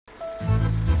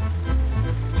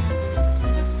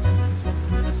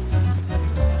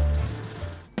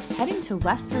Heading to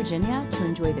West Virginia to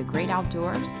enjoy the great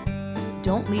outdoors?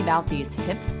 Don't leave out these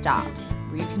hip stops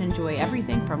where you can enjoy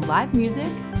everything from live music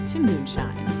to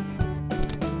moonshine.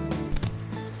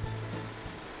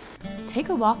 Take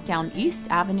a walk down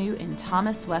East Avenue in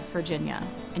Thomas, West Virginia,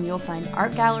 and you'll find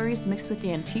art galleries mixed with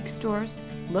the antique stores,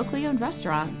 locally owned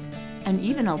restaurants, and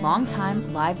even a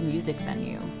long-time live music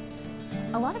venue.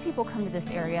 A lot of people come to this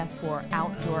area for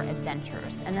outdoor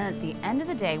adventures, and then at the end of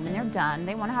the day, when they're done,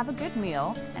 they want to have a good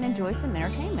meal and enjoy some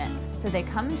entertainment. So they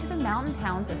come to the mountain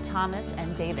towns of Thomas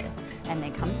and Davis, and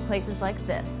they come to places like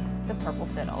this, the Purple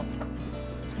Fiddle.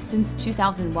 Since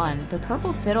 2001, the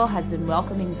Purple Fiddle has been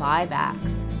welcoming live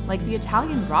acts, like the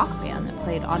Italian rock band that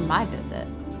played on my visit.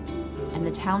 And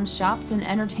the town's shops and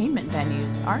entertainment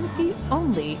venues aren't the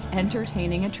only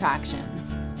entertaining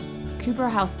attractions. Cooper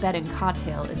House Bed and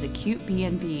Cocktail is a cute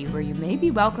B&B where you may be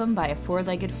welcomed by a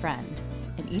four-legged friend,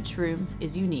 and each room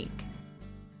is unique.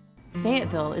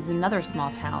 Fayetteville is another small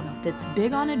town that's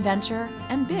big on adventure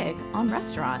and big on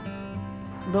restaurants.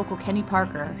 Local Kenny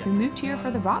Parker, who moved here for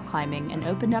the rock climbing and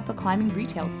opened up a climbing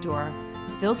retail store,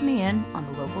 fills me in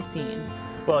on the local scene.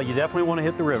 Well, you definitely want to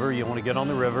hit the river. You want to get on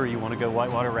the river. You want to go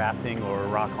whitewater rafting or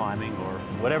rock climbing or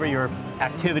whatever your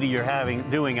activity you're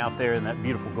doing out there in that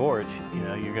beautiful gorge. You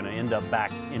know, you're going to end up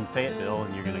back in Fayetteville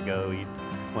and you're going to go eat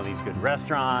one of these good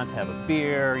restaurants, have a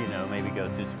beer, you know, maybe go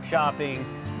do some shopping.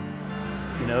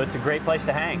 You know, it's a great place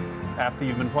to hang after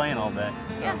you've been playing all day.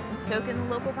 Yeah, and soak in the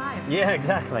local vibe. Yeah,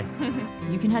 exactly.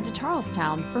 You can head to Charles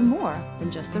Town for more than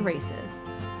just the races.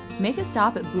 Make a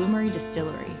stop at Bloomery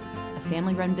Distillery, a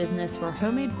family-run business where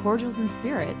homemade cordials and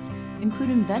spirits include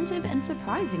inventive and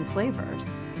surprising flavors,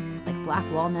 like black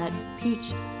walnut,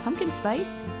 peach, pumpkin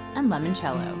spice, and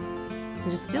limoncello.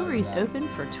 The distillery is open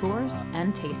for tours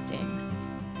and tastings.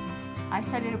 I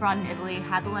studied abroad in Italy,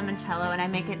 had the limoncello, and I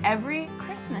make it every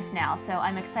Christmas now, so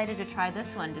I'm excited to try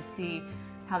this one to see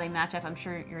how they match up. I'm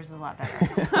sure yours is a lot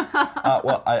better.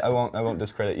 Well, I won't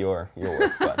discredit your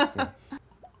work, but yeah.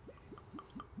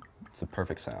 It's a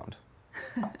perfect sound.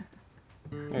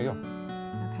 There you go.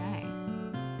 Okay.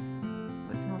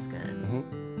 Oh, it smells good.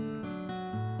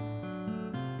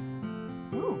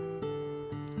 Ooh,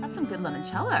 that's some good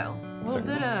limoncello. A little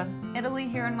bit of Italy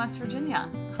here in West Virginia.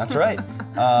 That's right.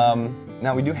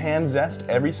 Now we do hand zest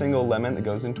every single lemon that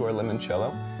goes into our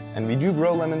limoncello, and we do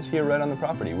grow lemons here right on the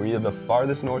property. We're the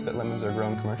farthest north that lemons are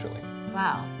grown commercially.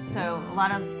 Wow. So a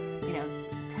lot of, you know,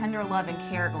 tender love and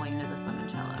care going into this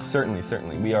limoncello. Certainly,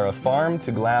 certainly. We are a farm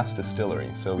to glass distillery,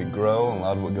 so we grow a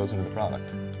lot of what goes into the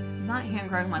product. I'm not hand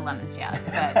growing my lemons yet,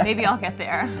 but maybe I'll get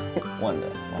there. One day,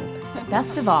 one day.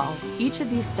 Best of all, each of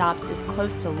these stops is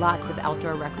close to lots of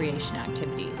outdoor recreation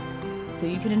activities, so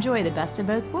you can enjoy the best of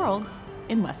both worlds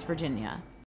in West Virginia.